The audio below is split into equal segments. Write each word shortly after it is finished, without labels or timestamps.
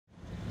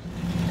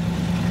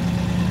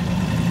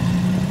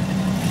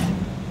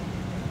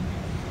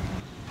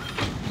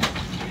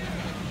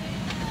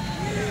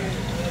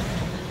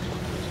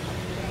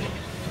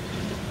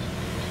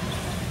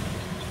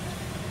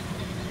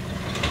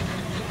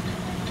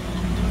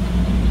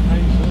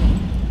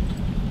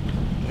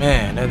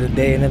Another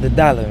day, another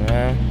dollar,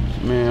 man.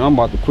 Man, I'm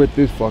about to quit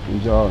this fucking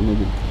job,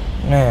 nigga.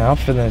 Man, I'm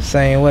feeling the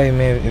same way,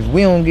 man. If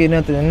we don't get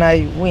nothing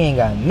tonight, we ain't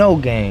got no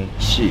game.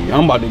 Shit,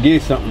 I'm about to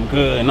get something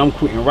good, and I'm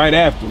quitting right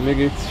after,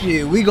 nigga.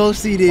 Shit, we gon'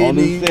 see this. On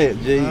the set,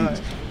 G.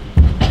 Right.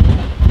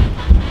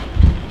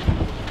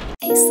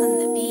 Ace on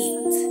the beat.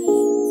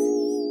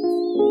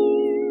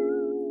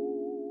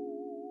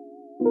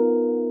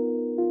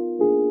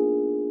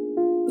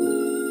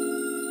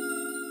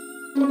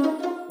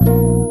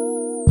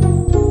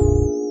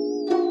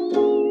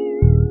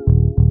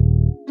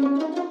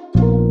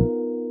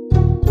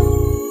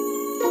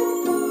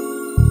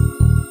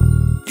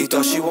 You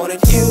thought she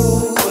wanted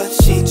you, but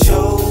she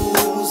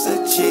chose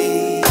a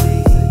G.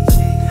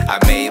 I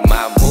made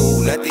my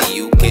move, nothing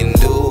you can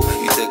do.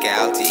 You took her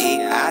out to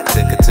eat, I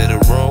took her to the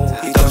room.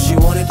 You thought she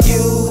wanted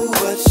you,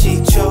 but she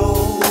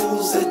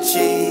chose a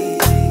G.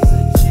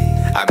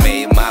 I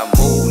made my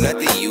move,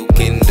 nothing you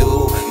can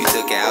do. You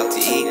took her out to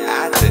eat,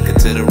 I took her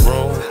to the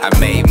room. I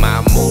made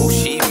my move,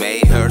 she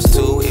made hers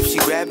too. If she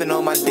grabbing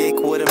on my dick,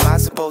 what am I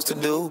supposed to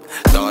do?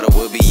 Thought it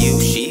would be you,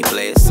 she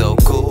played so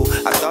cool.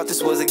 I thought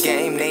this was a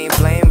game, they ain't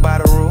playing by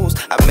the rules.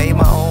 I made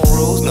my own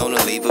rules, known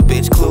to leave a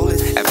bitch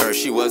clueless. At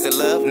first she was in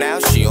love, now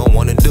she don't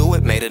wanna do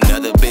it. Made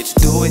another bitch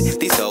do it,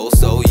 these hoes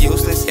so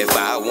useless. If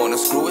I wanna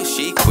screw it,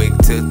 she quick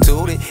to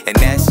toot it. And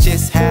that's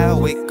just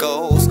how it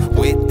goes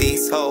with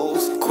these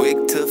hoes.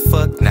 Quick to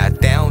fuck,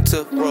 not down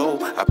to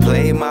roll. I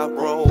play my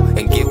role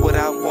and get what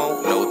I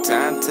want. No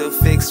time to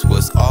fix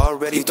what's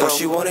already broke. You thought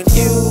she wanted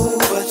you,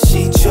 but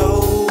she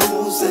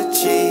chose a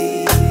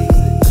G.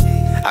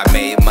 I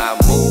made my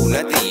move,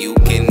 nothing you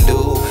can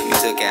do. You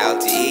took her out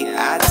to eat,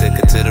 I took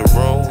her to the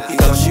room. You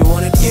thought she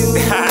wanted you,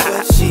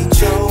 but she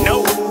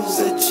chose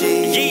a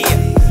G.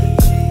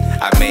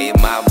 Yeah. I made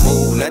my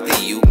move,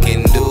 nothing you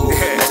can do.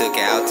 You took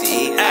her out to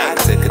eat, I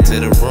took her to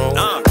the room.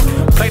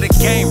 Play the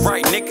game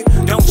right, nigga.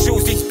 Don't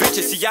choose these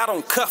bitches. See, I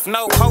don't cuff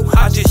no hoe.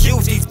 I just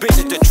use these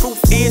bitches. The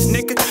truth is,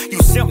 nigga, you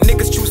simp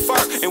niggas choose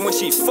first. And when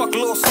she fuck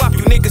Lil Slop,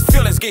 you niggas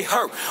feelings get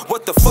hurt.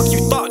 What the fuck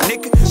you thought,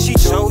 nigga? She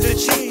chose a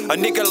G. A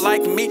nigga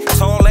like me,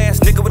 tall ass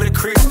nigga with a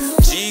crease.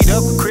 G'd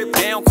up, crib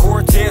down,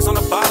 Cortez on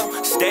the bottom.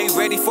 Stay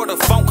ready for the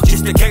phone,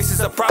 just in case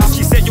it's a problem.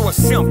 She said you a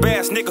simp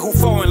ass nigga who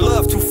fall in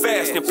love too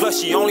fast. And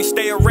plus she only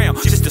stay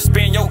around just to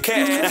spend your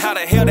cash. And how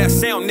the hell that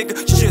sound, nigga?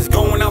 You just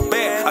going out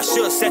bad. I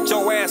should've set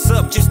your ass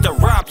up just to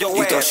rob your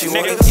You ass, thought she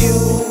nigga. wanted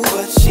you,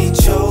 but she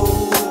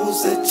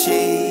chose a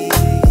G.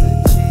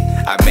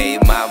 I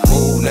made my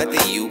move,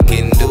 nothing you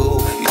can do.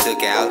 You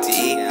took her out to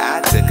eat,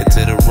 I took her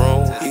to the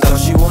room. You thought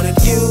she wanted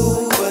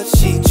you, but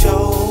she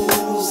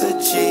chose a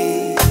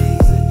G.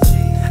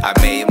 I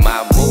made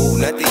my move,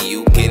 nothing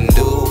you can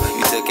do.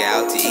 You took her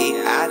out to eat,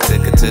 I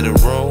took her to the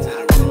room.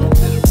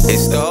 It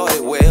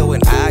started well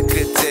when I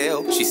could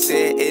tell. She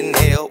said,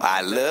 inhale,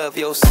 I love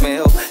your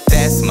smell.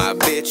 That's my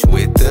bitch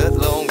with the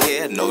long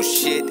hair. No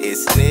shit,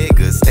 it's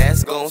niggas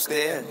that's gon'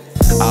 stare.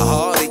 I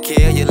hardly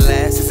care, your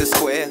last is a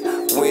square.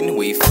 When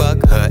we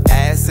fuck, her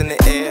ass in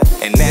the air.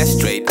 And that's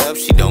straight up,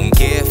 she don't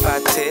care if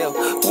I tell.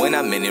 When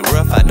I'm in it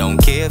rough, I don't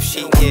care if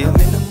she yell. I'm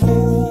in the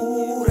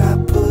mood, I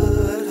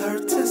put her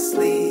to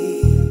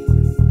sleep.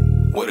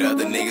 What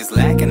other niggas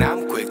lacking,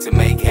 I'm quick to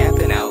make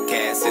happen.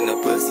 Outcast in the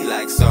pussy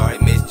like sorry,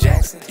 Miss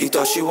Jackson. You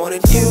thought she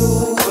wanted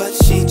you, but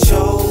she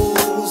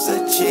chose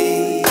a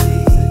G.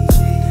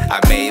 I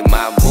made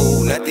my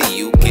move, nothing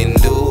you can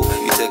do.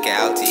 You took her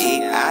out to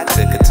eat, I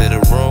took her to the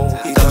room.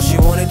 You thought she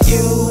wanted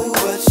you,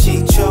 but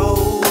she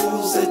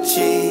chose a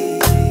G.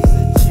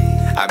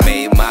 I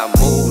made my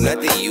move,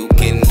 nothing you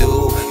can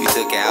do. You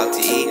took her out to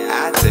eat,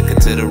 I took her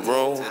to the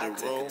room.